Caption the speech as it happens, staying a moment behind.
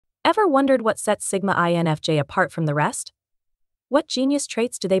Ever wondered what sets Sigma INFJ apart from the rest? What genius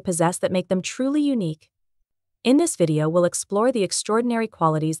traits do they possess that make them truly unique? In this video, we'll explore the extraordinary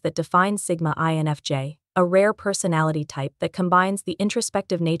qualities that define Sigma INFJ, a rare personality type that combines the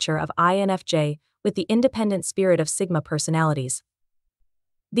introspective nature of INFJ with the independent spirit of Sigma personalities.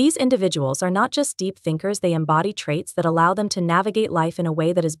 These individuals are not just deep thinkers, they embody traits that allow them to navigate life in a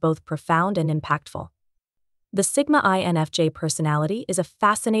way that is both profound and impactful. The Sigma INFJ personality is a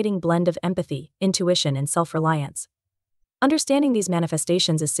fascinating blend of empathy, intuition, and self-reliance. Understanding these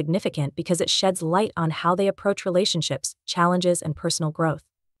manifestations is significant because it sheds light on how they approach relationships, challenges, and personal growth.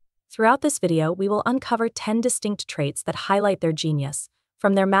 Throughout this video, we will uncover 10 distinct traits that highlight their genius,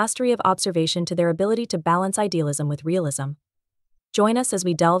 from their mastery of observation to their ability to balance idealism with realism. Join us as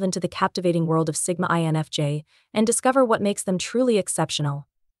we delve into the captivating world of Sigma INFJ and discover what makes them truly exceptional.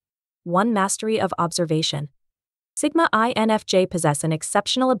 1. Mastery of observation. Sigma INFJ possess an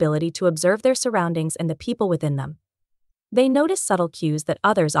exceptional ability to observe their surroundings and the people within them. They notice subtle cues that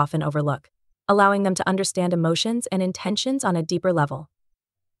others often overlook, allowing them to understand emotions and intentions on a deeper level.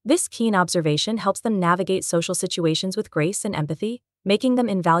 This keen observation helps them navigate social situations with grace and empathy, making them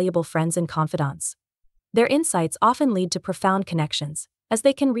invaluable friends and confidants. Their insights often lead to profound connections, as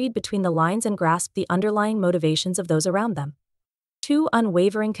they can read between the lines and grasp the underlying motivations of those around them. 2.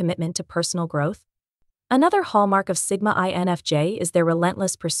 Unwavering commitment to personal growth. Another hallmark of Sigma INFJ is their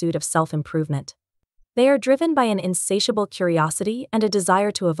relentless pursuit of self-improvement. They are driven by an insatiable curiosity and a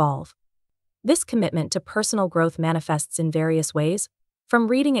desire to evolve. This commitment to personal growth manifests in various ways, from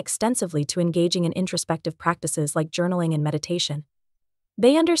reading extensively to engaging in introspective practices like journaling and meditation.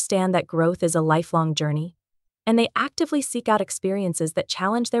 They understand that growth is a lifelong journey, and they actively seek out experiences that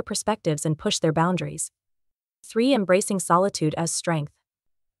challenge their perspectives and push their boundaries. 3. Embracing solitude as strength.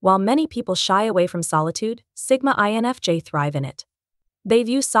 While many people shy away from solitude, Sigma INFJ thrive in it. They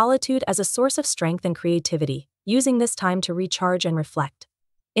view solitude as a source of strength and creativity, using this time to recharge and reflect.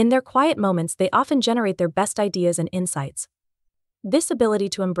 In their quiet moments, they often generate their best ideas and insights. This ability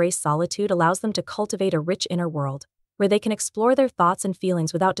to embrace solitude allows them to cultivate a rich inner world, where they can explore their thoughts and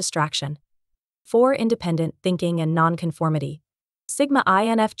feelings without distraction. 4. Independent thinking and nonconformity. Sigma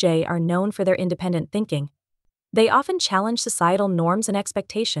INFJ are known for their independent thinking. They often challenge societal norms and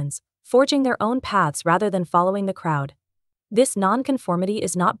expectations, forging their own paths rather than following the crowd. This nonconformity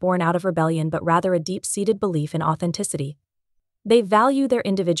is not born out of rebellion but rather a deep-seated belief in authenticity. They value their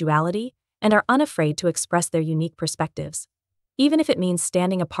individuality and are unafraid to express their unique perspectives, even if it means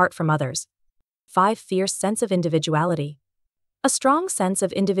standing apart from others. 5. Fierce sense of individuality. A strong sense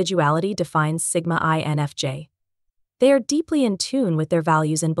of individuality defines Sigma INFJ. They are deeply in tune with their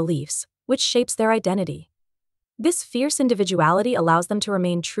values and beliefs, which shapes their identity. This fierce individuality allows them to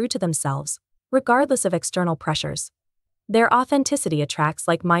remain true to themselves, regardless of external pressures. Their authenticity attracts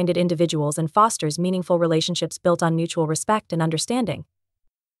like-minded individuals and fosters meaningful relationships built on mutual respect and understanding.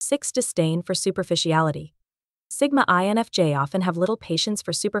 6. Disdain for superficiality. Sigma INFJ often have little patience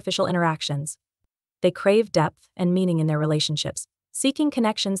for superficial interactions. They crave depth and meaning in their relationships, seeking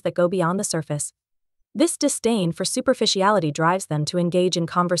connections that go beyond the surface. This disdain for superficiality drives them to engage in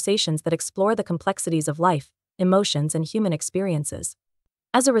conversations that explore the complexities of life, emotions, and human experiences.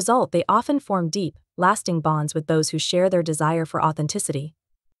 As a result, they often form deep, lasting bonds with those who share their desire for authenticity.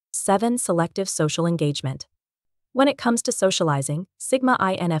 7. Selective social engagement. When it comes to socializing, Sigma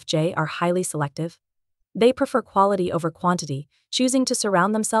INFJ are highly selective. They prefer quality over quantity, choosing to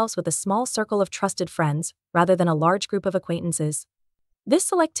surround themselves with a small circle of trusted friends rather than a large group of acquaintances. This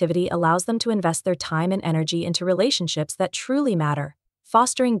selectivity allows them to invest their time and energy into relationships that truly matter,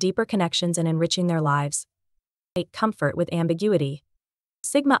 fostering deeper connections and enriching their lives. 8. Comfort with ambiguity.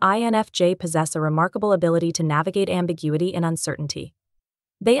 Sigma INFJ possess a remarkable ability to navigate ambiguity and uncertainty.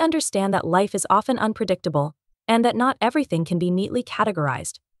 They understand that life is often unpredictable, and that not everything can be neatly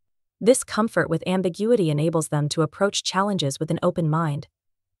categorized. This comfort with ambiguity enables them to approach challenges with an open mind,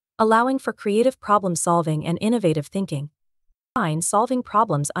 allowing for creative problem-solving and innovative thinking. 9. Solving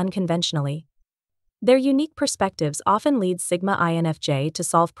problems unconventionally. Their unique perspectives often lead Sigma INFJ to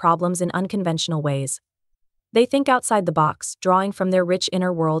solve problems in unconventional ways. They think outside the box, drawing from their rich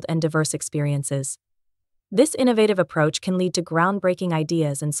inner world and diverse experiences. This innovative approach can lead to groundbreaking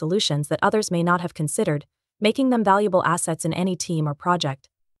ideas and solutions that others may not have considered, making them valuable assets in any team or project.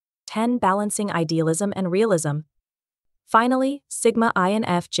 10. Balancing idealism and realism. Finally, Sigma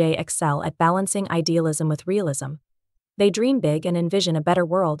INFJ excel at balancing idealism with realism. They dream big and envision a better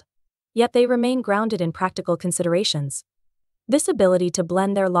world, yet they remain grounded in practical considerations. This ability to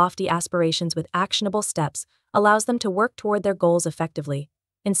blend their lofty aspirations with actionable steps allows them to work toward their goals effectively,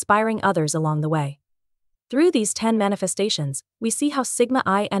 inspiring others along the way. Through these 10 manifestations, we see how Sigma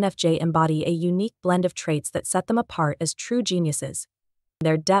INFJ embody a unique blend of traits that set them apart as true geniuses.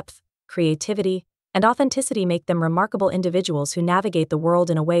 Their depth, creativity, and authenticity make them remarkable individuals who navigate the world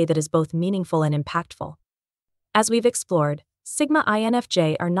in a way that is both meaningful and impactful. As we've explored, Sigma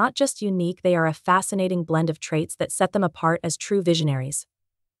INFJ are not just unique, they are a fascinating blend of traits that set them apart as true visionaries.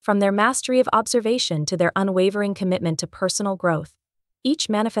 From their mastery of observation to their unwavering commitment to personal growth, each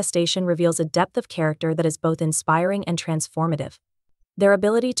manifestation reveals a depth of character that is both inspiring and transformative. Their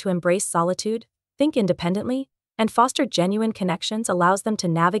ability to embrace solitude, think independently, and foster genuine connections allows them to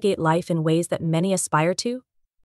navigate life in ways that many aspire to.